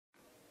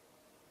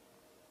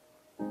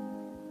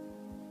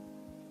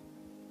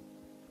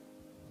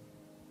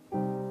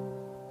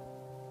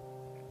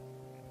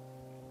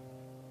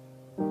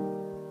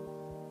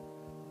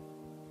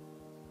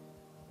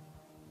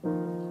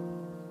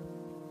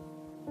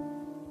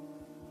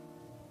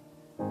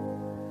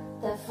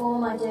Therefore,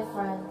 my dear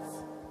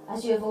friends,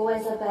 as you have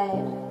always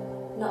obeyed,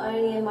 not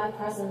only in my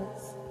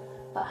presence,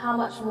 but how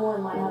much more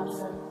in my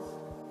absence,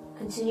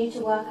 continue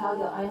to work out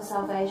your own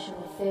salvation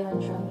with fear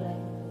and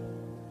trembling.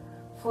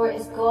 For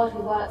it is God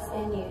who works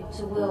in you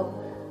to will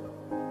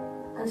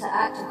and to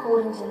act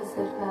according to his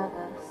good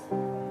purpose.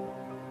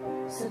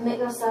 Submit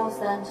yourselves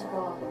then to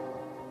God.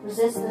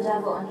 Resist the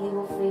devil and he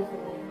will flee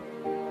from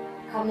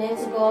you. Come near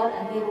to God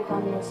and he will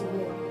come near to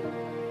you.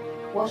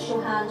 Wash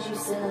your hands, you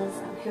sinners,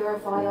 and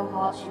purify your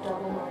hearts, you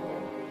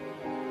double-minded.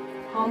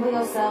 Humble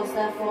yourselves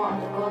therefore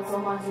under God's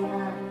almighty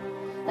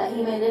hand, that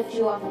he may lift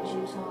you up in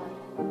due time.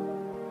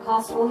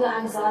 Cast all your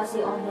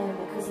anxiety on him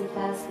because he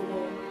cares for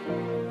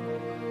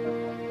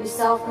you. Be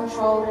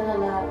self-controlled and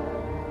alert.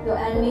 Your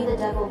enemy the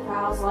devil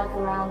prowls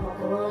around like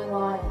a roaring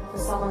lion for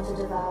someone to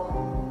devour.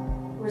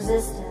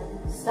 Resist him,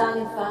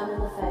 standing firm in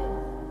the faith,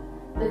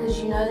 because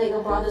you know that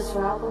your brothers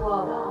throughout the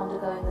world are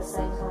undergoing the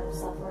same kind of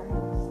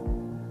sufferings.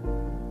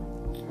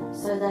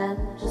 So then,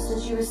 just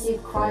as you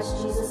received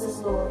Christ Jesus as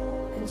Lord,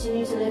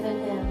 continue to live in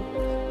him,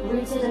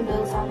 rooted and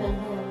built up in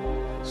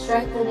him,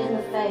 strengthened in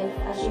the faith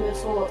as you were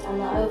taught,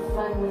 and are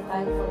overflowing with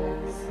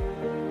thankfulness.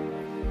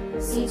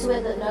 See to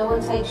it that no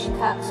one takes you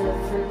captive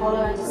through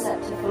hollow and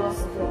deceptive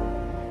philosophy,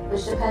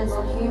 which depends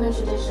on human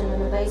tradition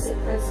and the basic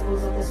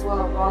principles of this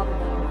world rather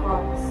than on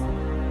Christ.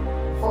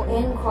 For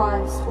in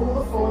Christ all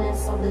the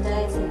fullness of the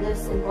deity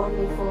lives in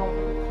bodily form,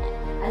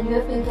 and you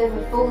have been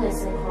given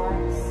fullness in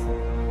Christ,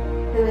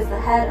 who is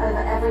the head over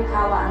every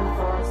power and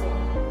authority.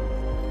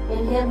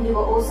 In him you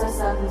were also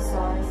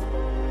circumcised,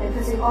 in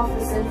putting off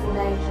the sinful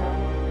nature,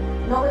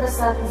 not with the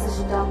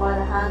circumcision done by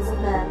the hands of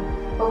men,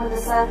 but with the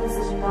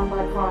circumcision done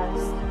by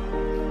Christ,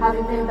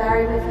 having been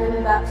buried with him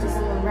in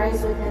baptism and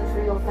raised with him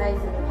through your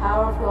faith in the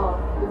power of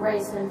God, who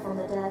raised him from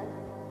the dead.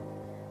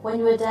 When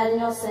you were dead in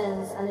your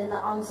sins and in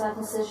the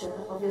uncircumcision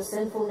of your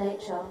sinful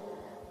nature,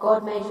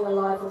 God made you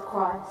alive with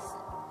Christ.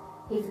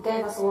 He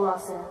forgave us all our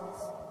sins,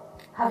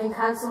 having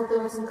cancelled the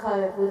written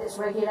code with its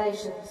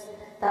regulations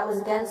that was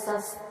against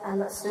us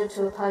and that stood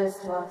to oppose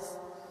to us.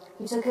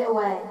 He took it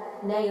away,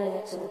 nailing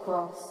it to the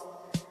cross.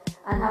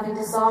 And having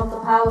disarmed the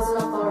powers and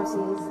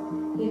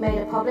authorities, he made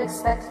a public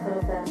spectacle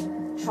of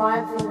them,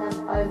 triumphing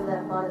them over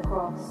them by the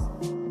cross.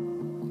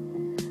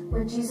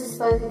 When Jesus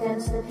spoke again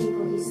to the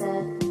people, he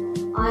said,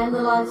 I am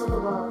the light of the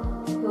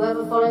world.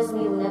 Whoever follows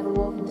me will never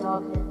walk in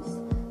darkness,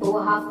 but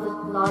will have the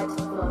light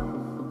of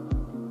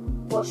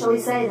life. What shall we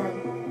say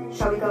then?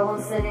 Shall we go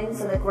on sinning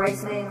so that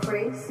grace may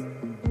increase?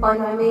 By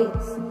no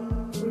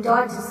means. We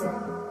died to sin.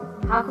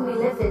 How can we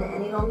live in it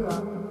any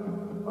longer?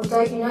 Or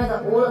don't you know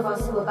that all of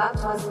us who were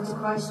baptized into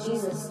Christ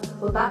Jesus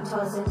were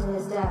baptized into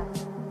his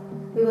death?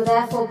 We were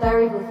therefore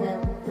buried with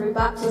him through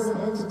baptism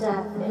into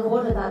death, in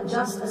order that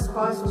just as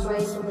Christ was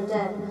raised from the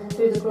dead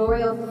through the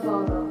glory of the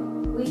Father,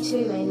 we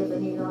too may live a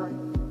new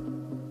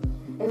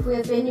life. If we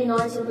have been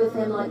united with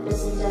him like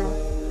this in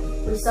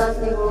death, we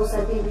certainly will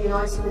also be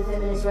united with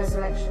him in his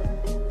resurrection.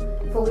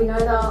 For we know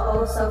that our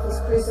old self was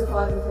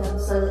crucified with him,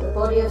 so that the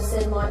body of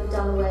sin might be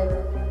done away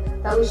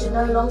with, that we should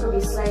no longer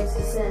be slaves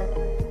to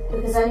sin,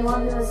 because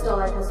anyone who has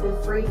died has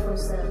been freed from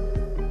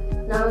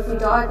sin. Now if we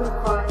died with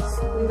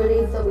Christ, we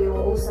believe that we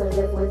will also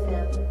live with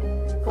him.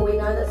 For we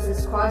know that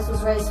since Christ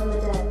was raised from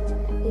the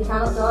dead, he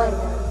cannot die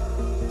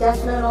again.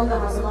 Death no longer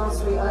has a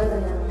mastery over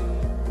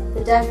him.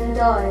 The death he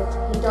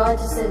died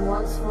to sin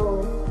once for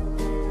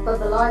all. But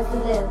the life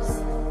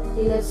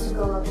he lives to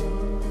God.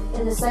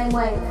 In the same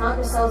way, count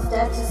yourselves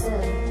dead to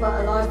sin,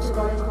 but alive to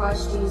God in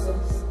Christ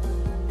Jesus.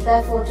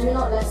 Therefore do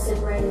not let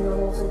sin reign in your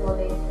mortal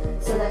body,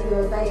 so that you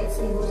obey its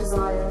evil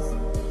desires.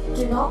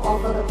 Do not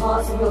offer the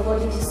parts of your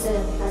body to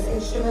sin as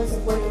instruments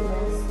of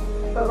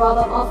wickedness, but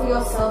rather offer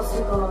yourselves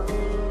to God,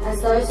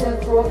 as those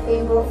who have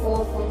been brought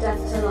forth from death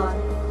to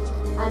life,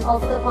 and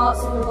offer the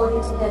parts of your body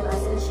to him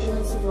as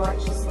instruments of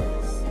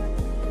righteousness.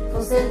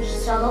 For sin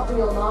shall not be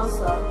your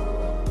master,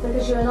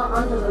 because you are not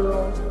under the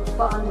law,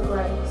 but under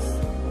grace.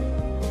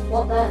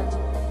 What then?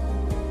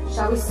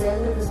 Shall we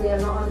sin because we are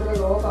not under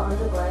the law, but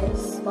under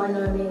grace? By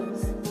no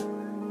means.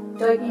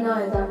 Don't you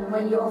know that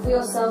when you offer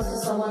yourselves to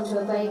someone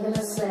to obey him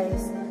as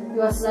slaves,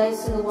 you are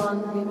slaves to the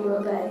one whom you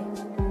obey?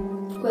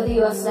 Whether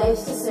you are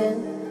slaves to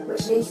sin,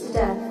 which leads to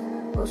death,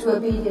 or to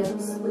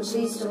obedience, which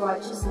leads to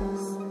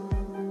righteousness.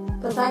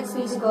 But thanks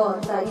be to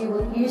God that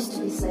you used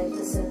to be slaves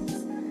to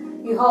sins.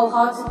 You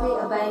wholeheartedly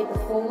obeyed the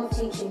form of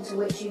teaching to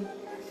which you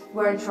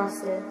were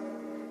entrusted.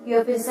 You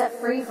have been set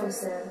free from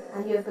sin,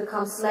 and you have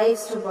become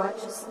slaves to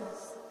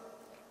righteousness.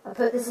 I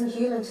put this in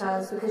human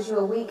terms because you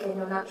are weak in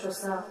your natural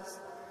selves,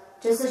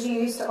 just as you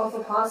used to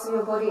offer parts of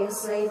your body in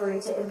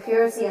slavery to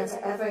impurity and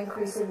to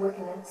ever-increasing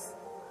wickedness.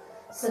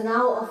 So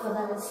now offer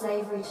them in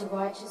slavery to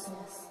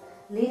righteousness,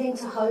 leading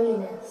to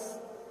holiness.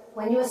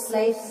 When you were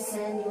slaves to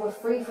sin, you were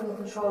free from the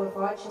control of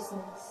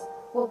righteousness.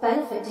 What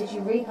benefit did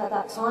you reap at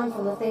that time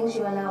from the things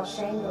you are now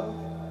ashamed of?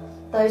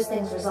 Those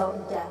things result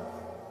in death.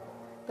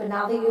 But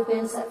now that you have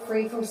been set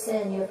free from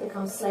sin, you have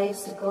become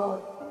slaves to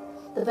God.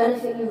 The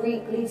benefit you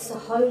reap leads to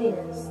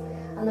holiness,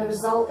 and the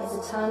result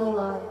is eternal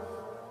life.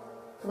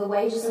 For the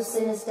wages of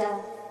sin is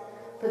death,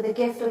 but the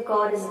gift of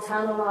God is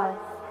eternal life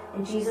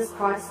in Jesus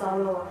Christ our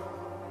Lord.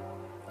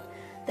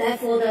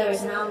 Therefore there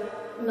is now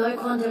no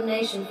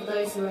condemnation for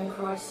those who are in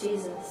Christ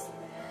Jesus,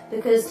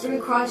 because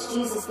through Christ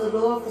Jesus the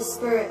law of the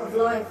Spirit of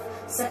life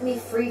set me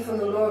free from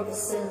the law of the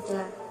sin of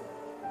death.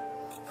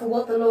 For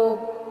what the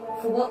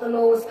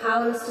law was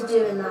powerless to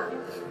do in that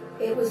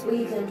it was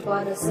weakened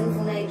by the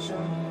sinful nature,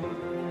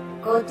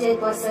 God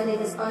did by sending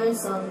his own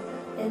Son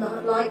in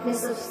the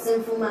likeness of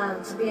sinful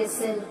man to be a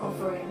sin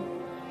offering.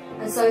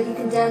 And so he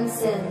condemned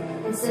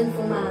sin in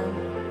sinful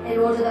man, in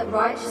order that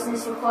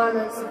righteousness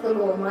requirements of the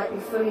law might be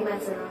fully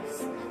met in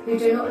us, who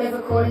do not live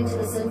according to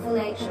the sinful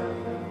nature,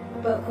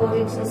 but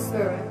according to the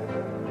Spirit.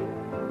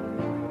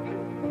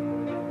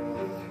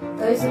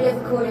 Those who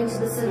live according to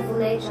the sinful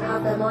nature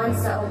have their mind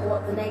set on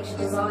what the nature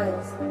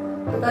desires,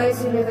 but those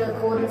who live in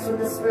accordance with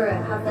the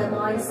Spirit have their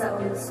mind set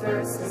on the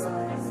Spirit's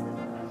desires.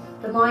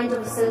 The mind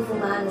of a sinful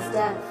man is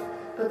death,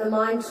 but the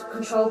mind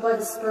controlled by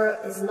the Spirit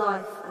is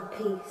life and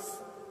peace.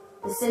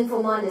 The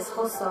sinful mind is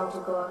hostile to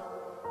God.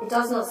 It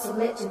does not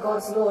submit to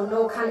God's law,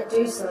 nor can it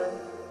do so.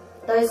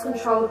 Those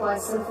controlled by a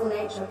sinful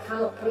nature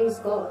cannot please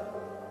God.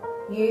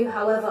 You,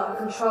 however, are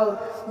controlled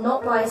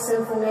not by a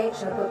sinful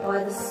nature, but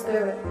by the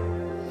Spirit.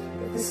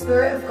 If the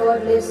Spirit of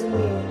God lives in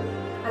you,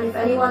 and if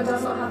anyone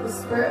does not have the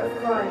Spirit of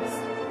Christ,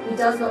 he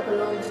does not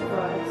belong to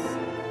Christ.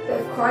 But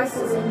if Christ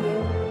is in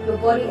you, your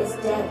body is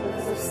dead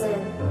because of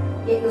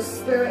sin, yet your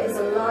spirit is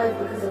alive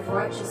because of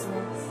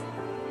righteousness.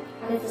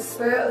 And if the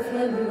Spirit of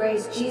him who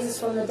raised Jesus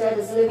from the dead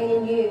is living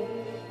in you,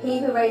 he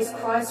who raised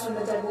Christ from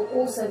the dead will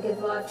also give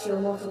life to your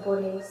mortal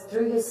bodies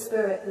through his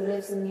Spirit who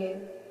lives in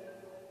you.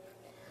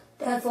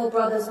 Therefore,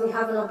 brothers, we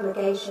have an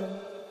obligation,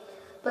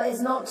 but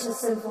it's not to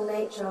sinful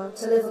nature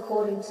to live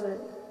according to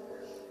it.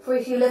 For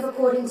if you live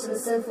according to the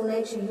sinful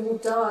nature, you will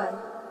die.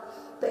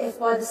 But if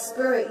by the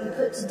Spirit you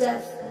put to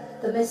death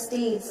the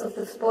misdeeds of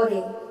the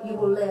body, you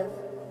will live.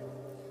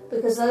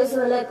 Because those who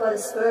are led by the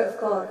Spirit of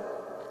God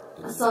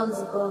are sons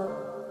of God.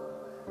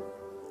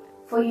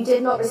 For you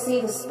did not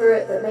receive a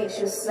spirit that makes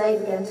you a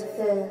slave again to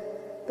fear,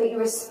 but you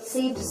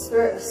received a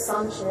spirit of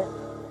sonship,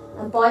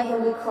 and by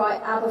him we cry,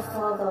 Abba,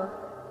 Father.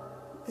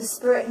 The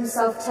Spirit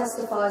himself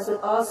testifies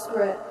with our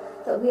spirit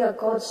that we are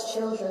God's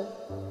children.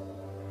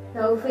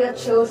 Now if we are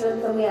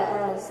children, then we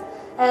are heirs,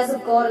 heirs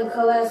of God and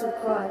co-heirs with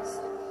Christ,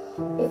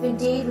 if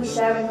indeed we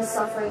share in his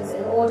sufferings,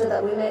 in order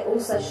that we may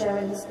also share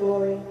in his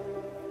glory.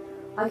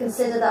 I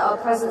consider that our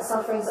present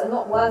sufferings are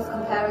not worth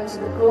comparing to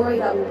the glory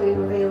that will be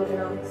revealed in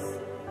us.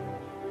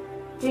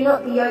 Do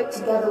not be yoked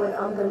together with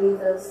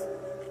unbelievers.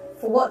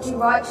 For what do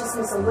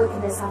righteousness and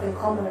wickedness have in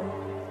common?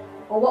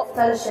 Or what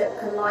fellowship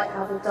can light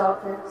have with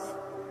darkness?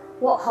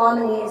 What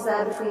harmony is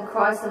there between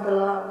Christ and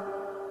Belial?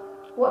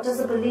 What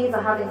does a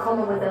believer have in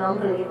common with an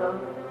unbeliever?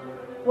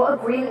 What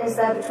agreement is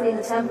there between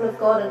the temple of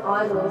God and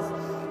idols?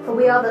 For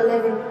we are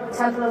the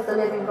temple of the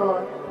living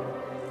God.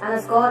 And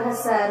as God has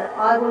said,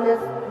 I will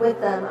live with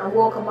them and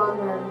walk among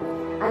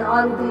them, and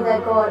I will be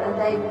their God, and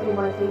they will be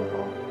my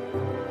people.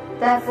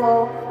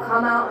 Therefore,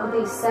 come out and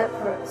be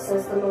separate,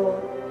 says the Lord.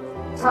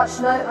 Touch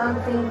no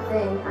unclean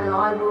thing, and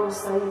I will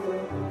save you.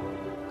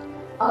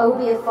 I will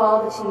be a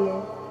father to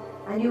you,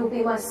 and you will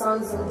be my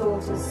sons and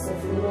daughters,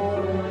 says the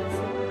Lord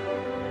Almighty.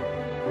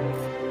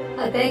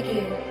 I beg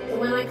you, that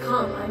when I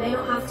come, I may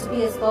not have to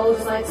be as bold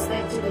as I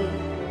expect to be,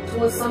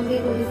 towards some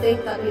people who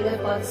think that we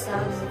live by the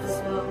standards of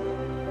this world.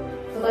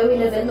 For though we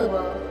live in the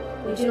world,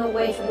 we do not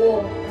wage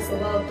war as the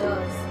world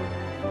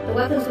does. The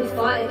weapons we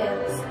fight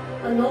against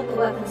are not the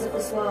weapons of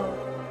this world.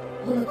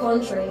 On the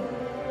contrary,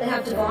 they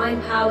have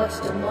divine power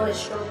to demolish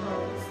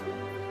strongholds.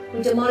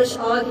 We demolish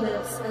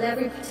arguments and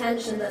every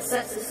pretension that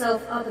sets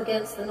itself up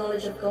against the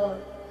knowledge of God,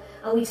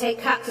 and we take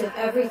captive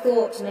every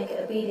thought to make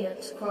it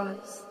obedient to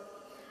Christ.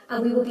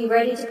 And we will be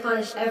ready to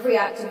punish every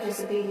act of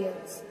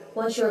disobedience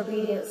once your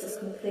obedience is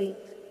complete.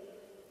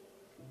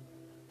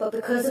 But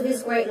because of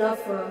his great love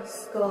for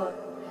us, God,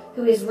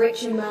 who is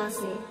rich in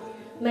mercy,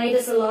 made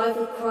us alive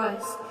with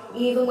Christ,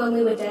 even when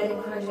we were dead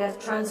in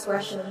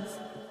transgressions.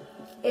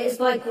 It is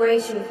by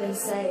grace you have been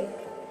saved.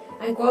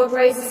 And God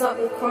raised us up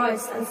with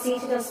Christ and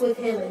seated us with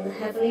him in the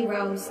heavenly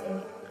realms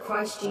in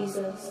Christ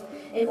Jesus,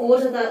 in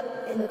order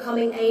that in the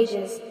coming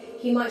ages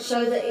he might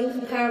show the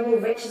incomparable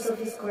riches of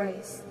his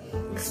grace,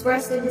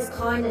 expressed in his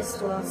kindness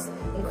to us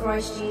in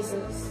Christ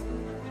Jesus.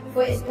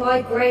 For it is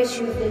by grace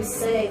you have been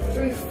saved,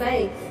 through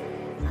faith.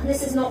 And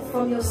this is not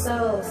from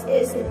yourselves,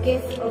 it is the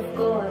gift of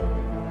God,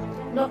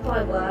 not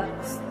by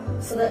works,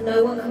 so that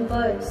no one can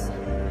boast.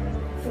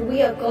 For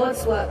we are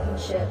God's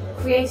workmanship,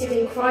 created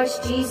in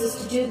Christ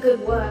Jesus to do good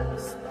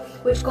works,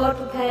 which God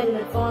prepared in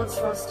advance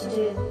for us to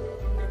do.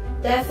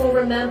 Therefore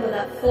remember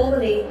that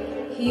formerly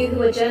you who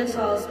were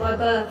Gentiles by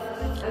birth,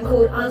 and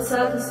called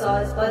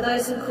uncircumcised by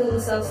those who call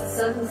themselves the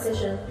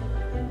circumcision,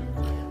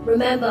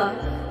 remember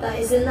that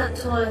is in that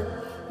time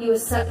you were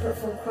separate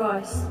from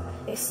Christ,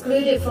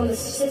 excluded from the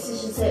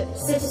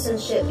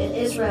citizenship in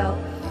Israel,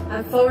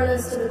 and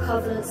foreigners to the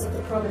covenants of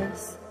the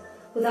promise,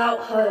 without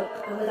hope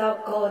and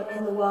without God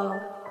in the world.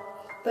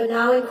 But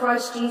now in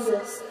Christ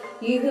Jesus,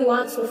 you who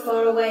once were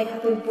far away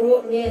have been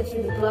brought near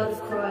through the blood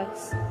of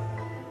Christ.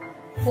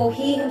 For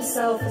he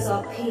himself is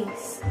our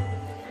peace,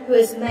 who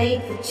has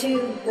made the two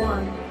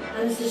one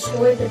and has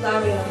destroyed the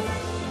barrier,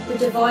 the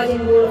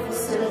dividing wall of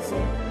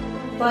hostility,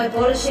 by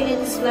abolishing in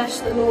his flesh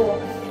the law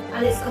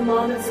and its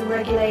commandments and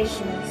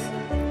regulations.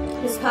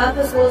 His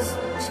purpose was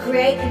to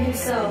create in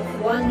himself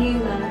one new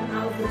man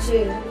out of the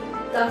two,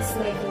 thus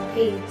making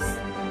peace,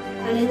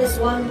 and in this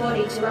one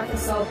body to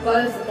reconcile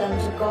both of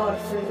them to God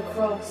through the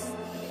cross,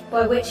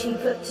 by which he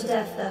put to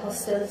death their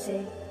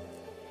hostility.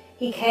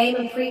 He came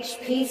and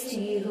preached peace to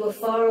you who are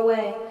far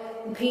away,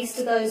 and peace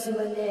to those who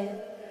are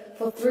near.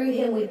 For through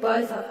him we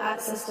both have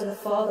access to the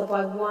Father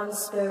by one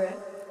Spirit.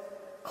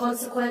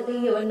 Consequently,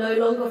 you are no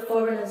longer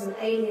foreigners and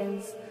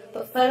aliens,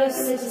 but fellow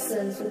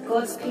citizens with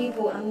God's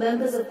people and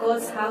members of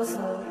God's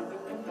household,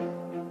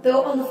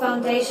 built on the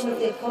foundation of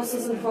the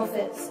apostles and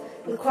prophets,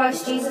 with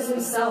Christ Jesus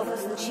himself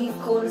as the chief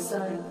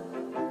cornerstone.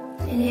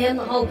 In him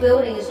the whole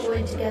building is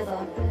joined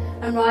together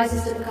and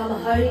rises to become a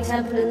holy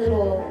temple in the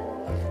Lord.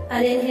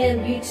 And in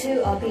him you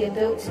too are being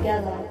built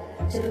together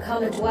to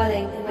become a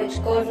dwelling in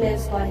which God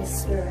lives by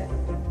his Spirit.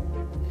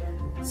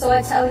 So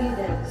I tell you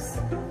this,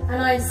 and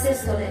I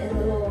insist on it in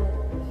the Lord,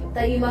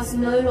 that you must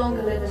no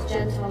longer live as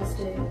Gentiles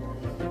do,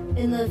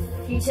 in the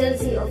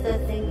futility of their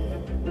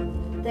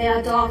thinking. They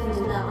are darkened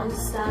in their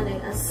understanding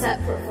and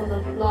separate from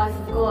the life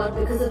of God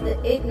because of the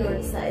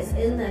ignorance that is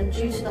in them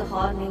due to the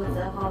hardening of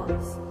their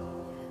hearts.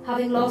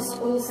 Having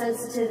lost all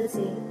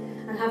sensitivity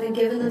and having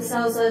given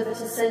themselves over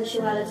to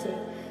sensuality,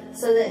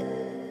 so that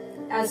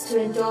as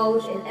to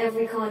indulge in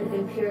every kind of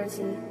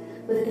impurity,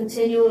 with a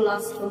continual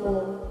lust for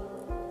more.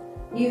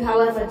 You,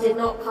 however, did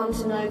not come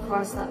to know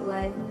Christ that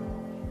way.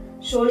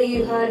 Surely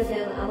you heard of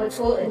him and were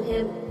taught in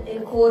him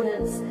in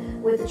accordance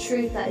with the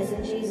truth that is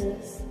in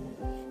Jesus.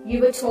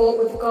 You were taught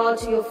with regard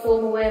to your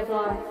former way of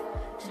life,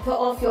 to put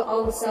off your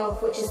old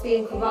self, which is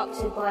being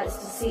corrupted by its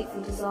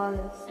deceitful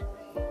desires,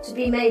 to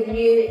be made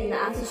new in the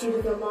attitude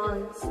of your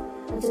minds,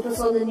 and to put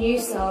on the new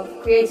self,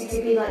 created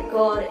to be like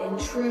God in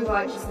true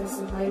righteousness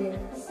and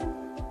holiness.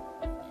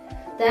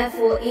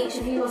 Therefore each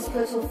of you must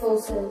put off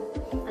falsehood,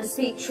 and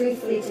speak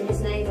truthfully to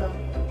his neighbour,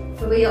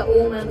 for we are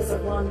all members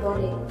of one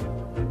body.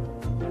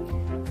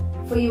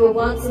 For you were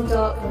once in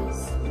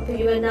darkness, but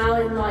you are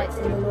now in light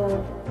in the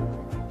Lord.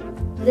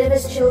 Live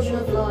as children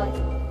of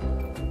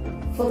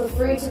light, for the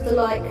fruit of the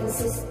light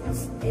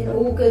consists in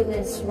all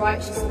goodness,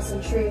 righteousness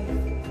and truth,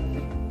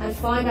 and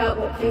find out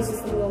what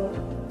pleases the Lord.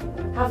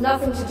 Have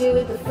nothing to do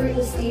with the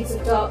fruitless deeds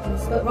of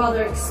darkness, but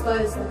rather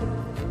expose them.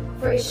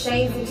 For it is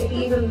shameful to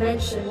even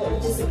mention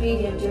what the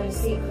disobedient do in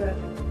secret.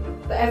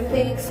 But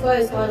everything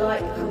exposed by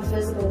light becomes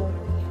visible,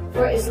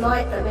 for it is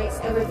light that makes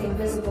everything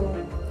visible.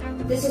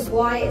 This is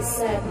why it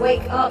said,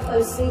 "Wake up,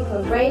 O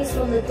sleeper, raise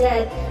from the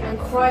dead, and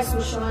Christ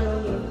will shine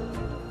on you."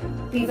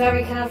 Be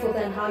very careful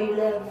then how you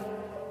live,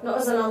 not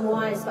as an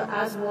unwise, but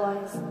as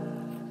wise,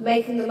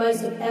 making the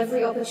most of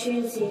every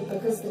opportunity,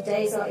 because the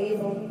days are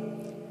evil.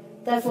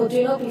 Therefore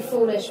do not be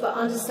foolish, but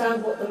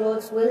understand what the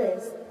Lord's will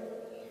is.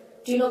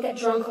 Do not get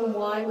drunk on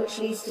wine, which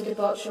leads to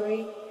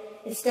debauchery.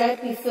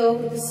 Instead, be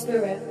filled with the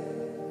Spirit.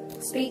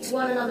 Speak to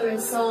one another in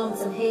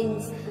psalms and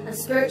hymns and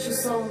spiritual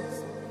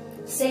songs.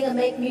 Sing and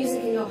make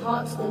music in your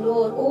heart to the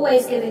Lord,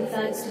 always giving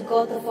thanks to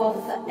God the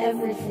Father for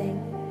everything,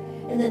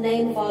 in the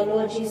name of our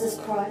Lord Jesus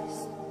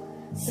Christ.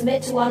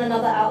 Submit to one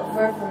another out of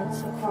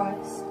reverence for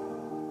Christ.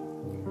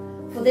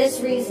 For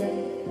this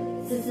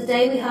reason, since the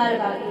day we heard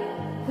about you,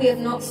 we have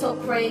not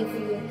stopped praying for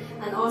you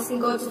and asking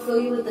God to fill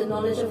you with the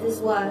knowledge of his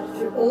word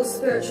through all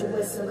spiritual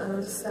wisdom and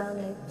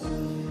understanding.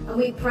 And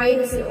we pray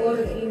this in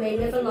order that you may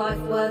live a life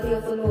worthy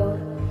of the Lord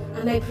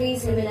and may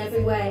please him in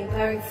every way,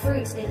 bearing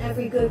fruit in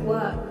every good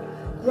work,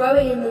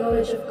 growing in the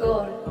knowledge of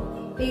God,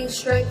 being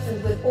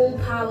strengthened with all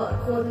power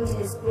according to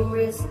his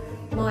glorious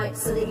might,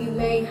 so that you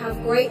may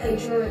have great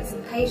endurance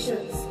and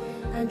patience,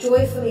 and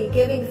joyfully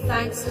giving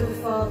thanks to the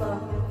Father,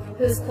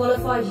 who has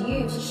qualified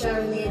you to share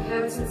in the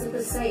inheritance of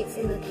the saints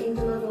in the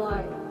kingdom of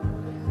light.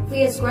 For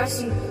he has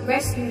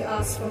rescued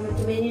us from the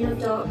dominion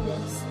of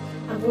darkness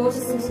and brought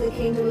us into the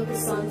kingdom of the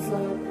Son's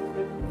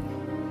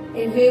love,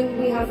 in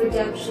whom we have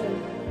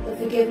redemption, the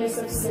forgiveness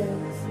of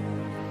sins.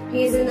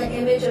 He is in the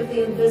image of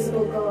the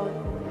invisible God,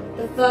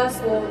 the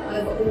firstborn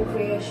over all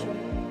creation.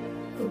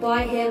 For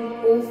by him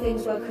all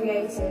things were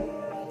created,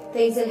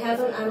 things in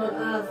heaven and on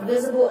earth,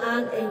 visible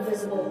and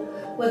invisible,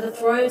 whether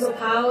thrones or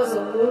powers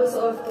or rulers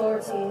or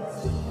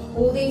authorities.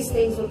 All these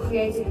things were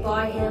created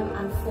by him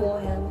and for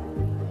him.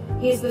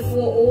 He is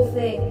before all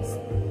things,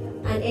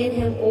 and in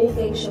him all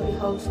things shall be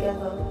held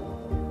together.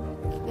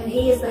 And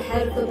he is the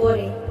head of the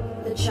body,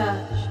 the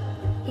church.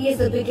 He is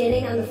the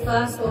beginning and the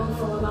firstborn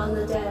from among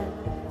the dead,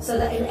 so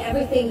that in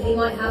everything he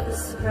might have the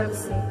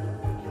supremacy.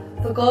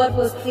 For God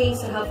was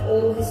pleased to have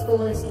all his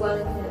fullness dwell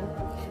in him,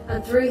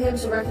 and through him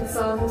to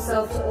reconcile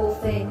himself to all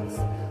things,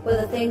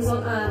 whether things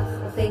on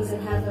earth or things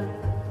in heaven,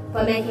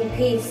 by making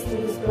peace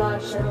through his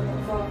blood shed on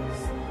the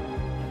cross.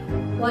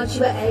 Once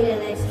you were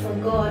alienated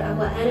from God and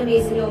were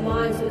enemies in your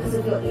minds because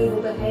of your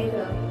evil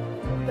behavior,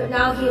 but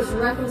now he has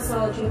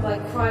reconciled you by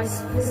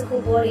Christ's physical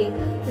body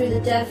through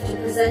the death to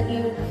present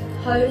you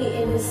holy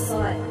in his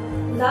sight,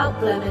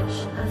 without blemish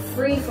and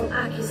free from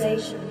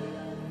accusation.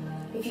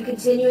 If you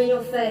continue in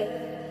your faith,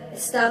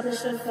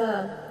 established and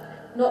firm,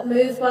 not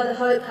moved by the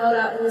hope held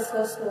out in this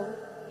gospel.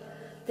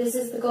 This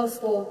is the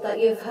gospel that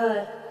you have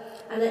heard,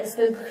 and it has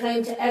been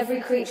proclaimed to every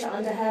creature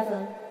under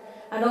heaven,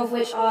 and of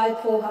which I,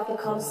 Paul, have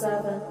become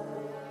servant.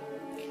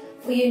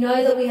 For you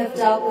know that we have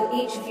dealt with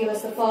each of you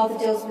as the Father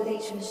deals with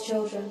each of his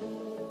children,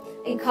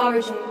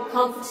 encouraging,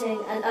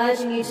 comforting, and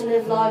urging you to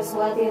live lives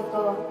worthy of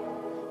God,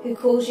 who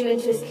calls you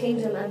into his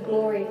kingdom and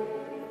glory.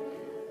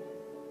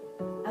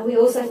 And we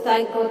also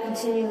thank God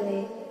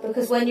continually,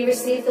 because when you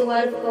received the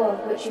word of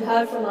God, which you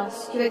heard from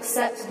us, you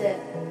accepted it,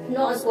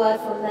 not as word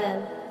from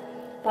men,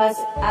 but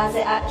as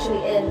it actually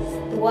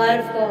is, the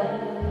word of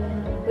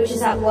God, which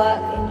is at work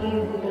in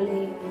you who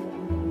believe.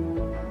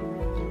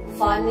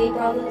 Finally,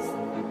 brothers,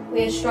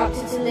 we are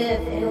instructed to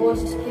live in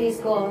order to please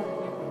God,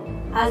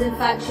 as in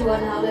fact you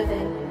are now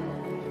living.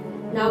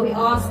 Now we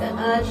ask and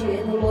urge you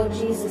in the Lord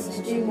Jesus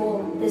to do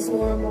more, this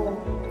more and more.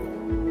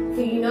 For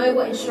you know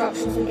what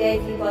instructions we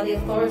gave you by the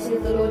authority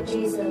of the Lord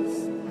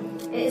Jesus.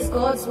 It is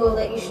God's will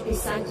that you should be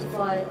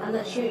sanctified, and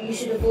that you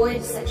should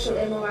avoid sexual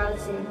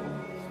immorality,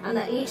 and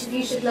that each of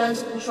you should learn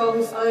to control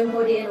his own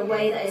body in a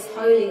way that is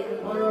holy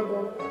and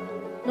honourable,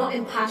 not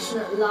in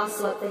passionate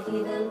lust like the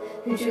heathen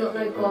who do not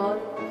know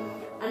God.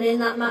 And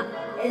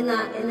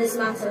in this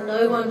matter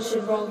no one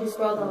should wrong his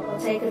brother or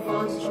take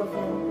advantage of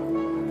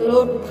him. The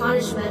Lord will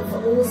punish men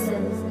for all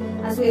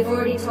sins, as we have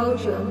already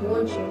told you and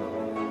warned you.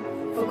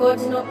 For God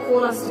did not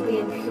call us to be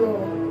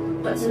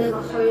impure, but to live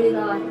a holy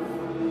life.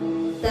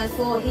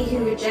 Therefore he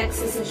who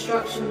rejects this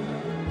instruction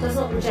does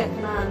not reject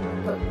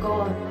man, but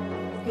God,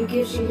 who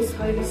gives you his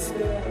Holy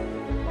Spirit.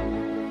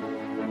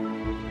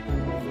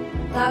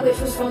 That which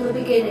was from the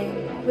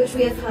beginning, which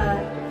we have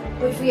heard,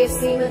 which we have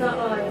seen with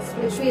our eyes,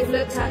 which we have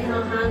looked at in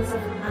our hands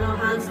and our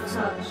hands have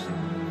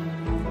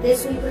touched,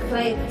 this we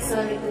proclaim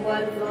concerning the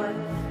word of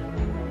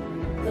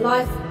life. The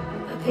life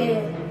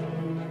appeared.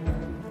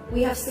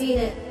 We have seen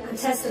it and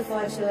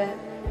testify to it,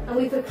 and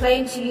we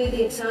proclaim to you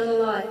the eternal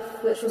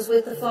life, which was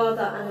with the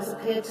Father and has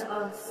appeared to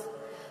us.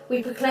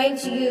 We proclaim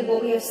to you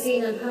what we have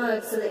seen and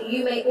heard, so that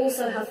you may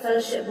also have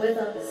fellowship with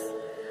us.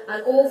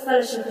 And all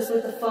fellowship is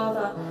with the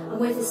Father and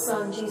with his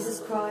Son, Jesus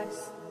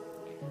Christ.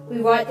 We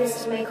write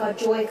this to make our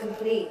joy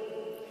complete.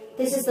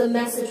 This is the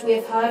message we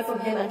have heard from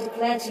him and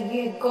declare to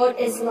you: God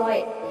is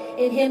light.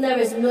 In him there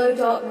is no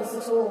darkness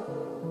at all.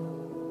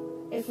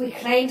 If we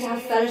claim to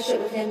have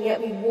fellowship with him,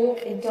 yet we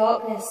walk in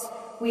darkness,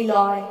 we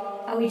lie,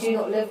 and we do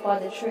not live by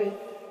the truth.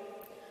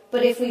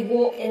 But if we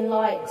walk in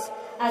light,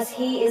 as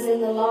he is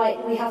in the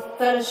light, we have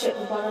fellowship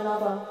with one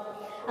another,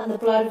 and the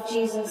blood of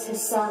Jesus,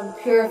 his Son,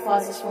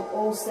 purifies us from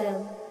all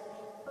sin.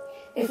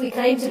 If we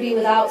claim to be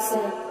without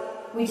sin,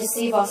 we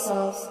deceive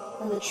ourselves,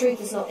 and the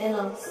truth is not in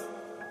us.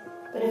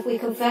 But if we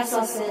confess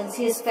our sins,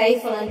 he is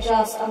faithful and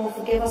just, and will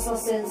forgive us our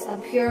sins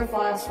and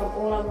purify us from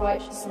all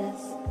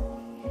unrighteousness.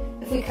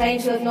 If we claim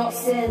to have not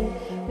sinned,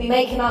 we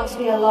make him out to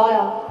be a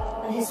liar,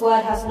 and his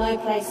word has no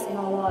place in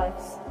our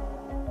lives.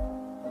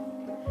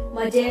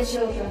 My dear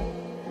children,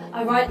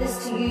 I write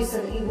this to you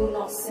so that you will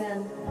not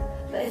sin.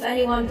 But if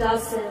anyone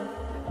does sin,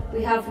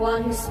 we have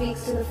one who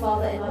speaks to the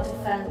Father in our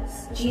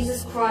defense,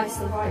 Jesus Christ,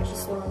 the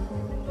righteous one.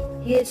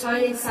 He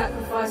atoning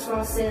sacrifice for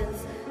our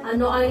sins, and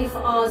not only for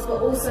ours,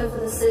 but also for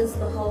the sins of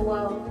the whole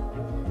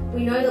world.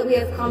 We know that we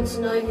have come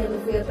to know him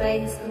if we obey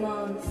his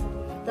commands.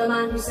 The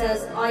man who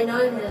says, I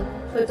know him,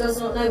 but does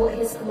not know what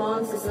his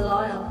commands is a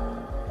liar,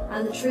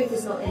 and the truth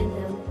is not in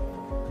him.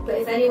 But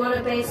if anyone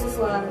obeys his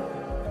word,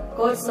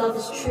 God's love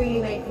is truly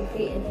made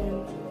complete in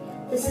him.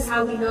 This is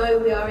how we know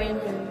we are in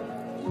him.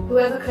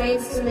 Whoever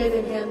claims to live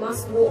in him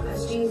must walk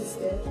as Jesus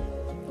did.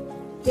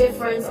 Dear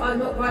friends, I am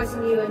not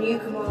writing you a new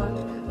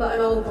command, but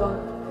an old one,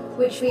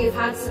 which we have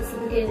had since the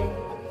beginning.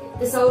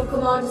 This old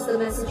command is the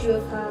message you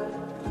have heard.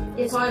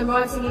 Yet I am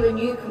writing you a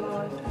new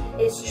command.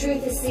 Its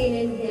truth is seen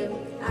in him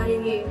and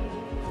in you,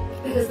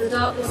 because the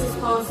darkness is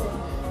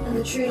passing, and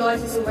the true light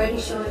is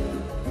already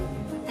shining.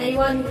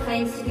 Anyone who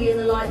claims to be in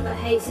the light but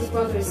hates his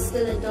brother is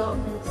still in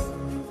darkness.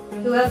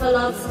 Whoever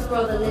loves his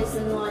brother lives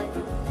in light,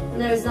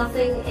 and there is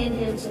nothing in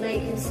him to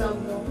make him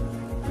stumble.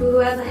 For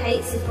whoever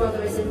hates his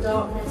brother is in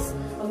darkness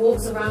and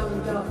walks around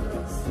in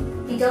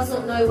darkness. He does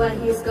not know where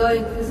he is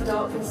going because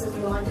darkness has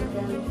blinded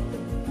him.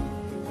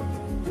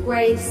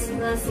 Grace,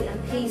 mercy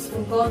and peace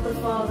from God the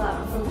Father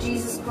and from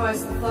Jesus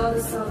Christ the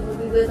Father's Son will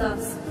be with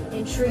us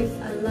in truth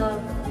and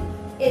love.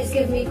 It has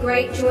given me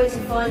great joy to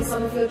find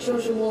some of your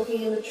children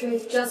walking in the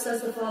truth just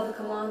as the Father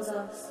commands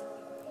us.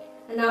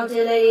 And now,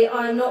 dear lady,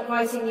 I am not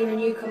writing you a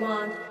new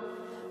command,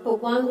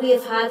 but one we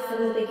have had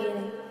from the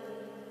beginning.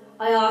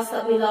 I ask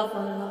that we love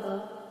one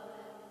another.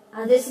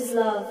 And this is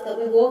love, that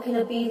we walk in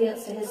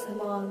obedience to his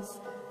commands.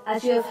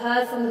 As you have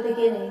heard from the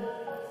beginning,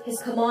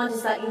 his command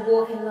is that you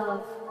walk in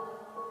love.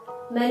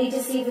 Many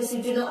deceivers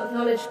who do not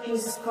acknowledge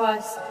Jesus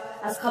Christ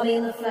as coming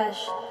in the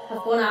flesh have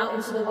gone out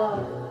into the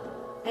world.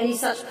 Any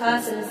such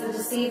person is the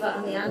deceiver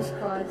and the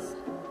Antichrist.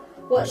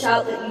 Watch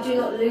out that you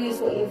do not lose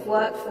what you have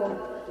worked for,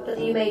 but that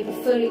you may be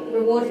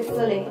rewarded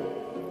fully.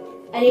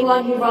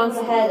 Anyone who runs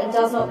ahead and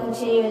does not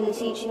continue in the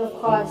teaching of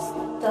Christ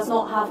does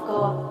not have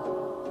God.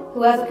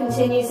 Whoever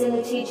continues in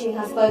the teaching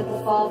has both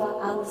the Father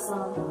and the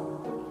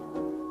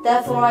Son.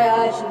 Therefore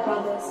I urge you,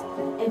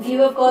 brothers, in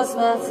view of God's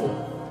mercy,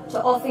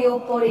 to offer your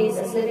bodies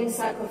as living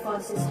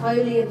sacrifices,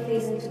 holy and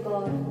pleasing to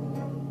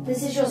God.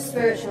 This is your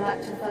spiritual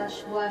act of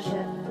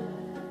worship.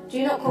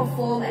 Do not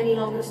conform any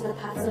longer to the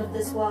pattern of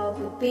this world,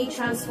 but be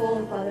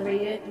transformed by the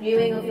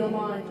renewing of your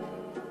mind.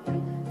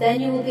 Then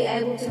you will be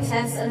able to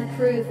test and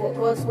approve what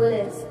God's will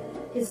is,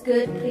 his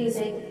good,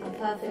 pleasing, and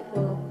perfect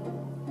will.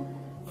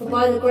 For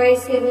by the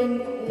grace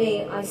given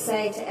me, I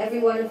say to every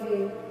one of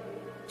you,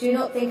 do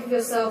not think of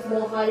yourself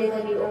more highly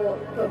than you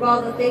ought, but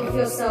rather think of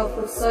yourself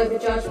with sober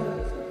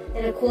judgment,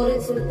 in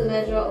accordance with the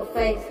measure of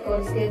faith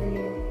God has given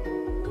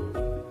you.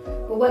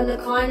 But when the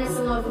kindness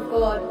and love of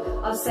God,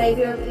 our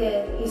Saviour,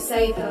 appeared, he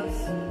saved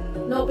us,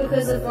 not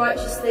because of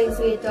righteous things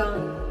we had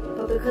done,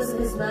 but because of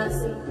his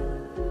mercy.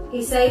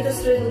 He saved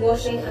us through the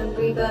washing and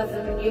rebirth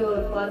and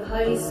renewal by the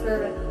Holy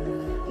Spirit,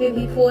 whom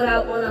he poured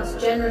out on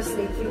us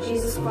generously through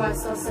Jesus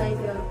Christ our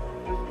Saviour,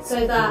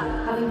 so that,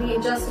 having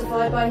been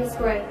justified by his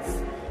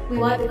grace, we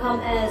might become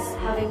heirs,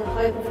 having the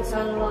hope of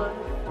eternal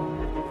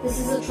life. This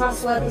is a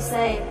trustworthy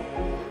saying,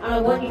 and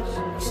I want you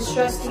to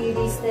stress to you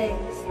these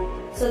things,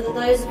 so that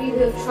those of you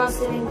who have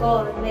trusted in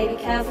God may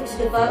be careful to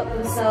devote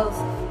themselves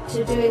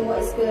to doing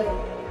what is good.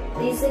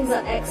 These things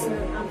are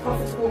excellent and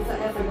profitable for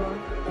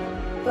everyone.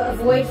 But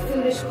avoid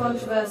foolish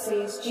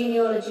controversies,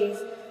 genealogies,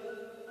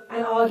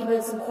 and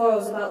arguments and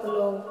quarrels about the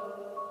law,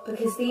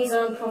 because these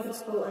are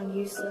unprofitable and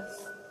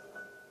useless.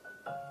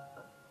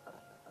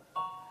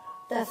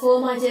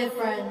 Therefore, my dear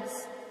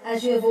friends,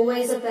 as you have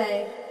always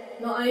obeyed,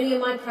 not only in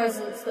my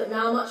presence, but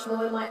now much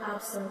more in my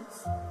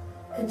absence,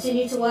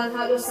 continue to work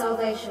out your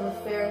salvation with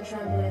fear and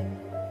trembling.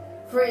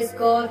 For it is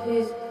God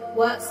who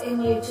works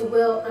in you to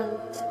will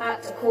and to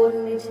act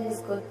accordingly to his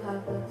good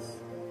purpose.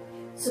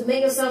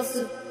 Submit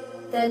yourselves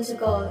then to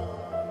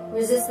God.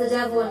 Resist the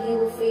devil and he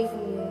will flee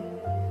from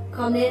you.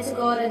 Come near to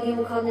God and he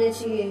will come near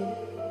to you.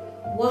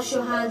 Wash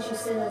your hands, you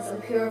sinners,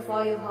 and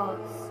purify your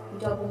hearts, you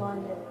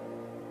double-minded.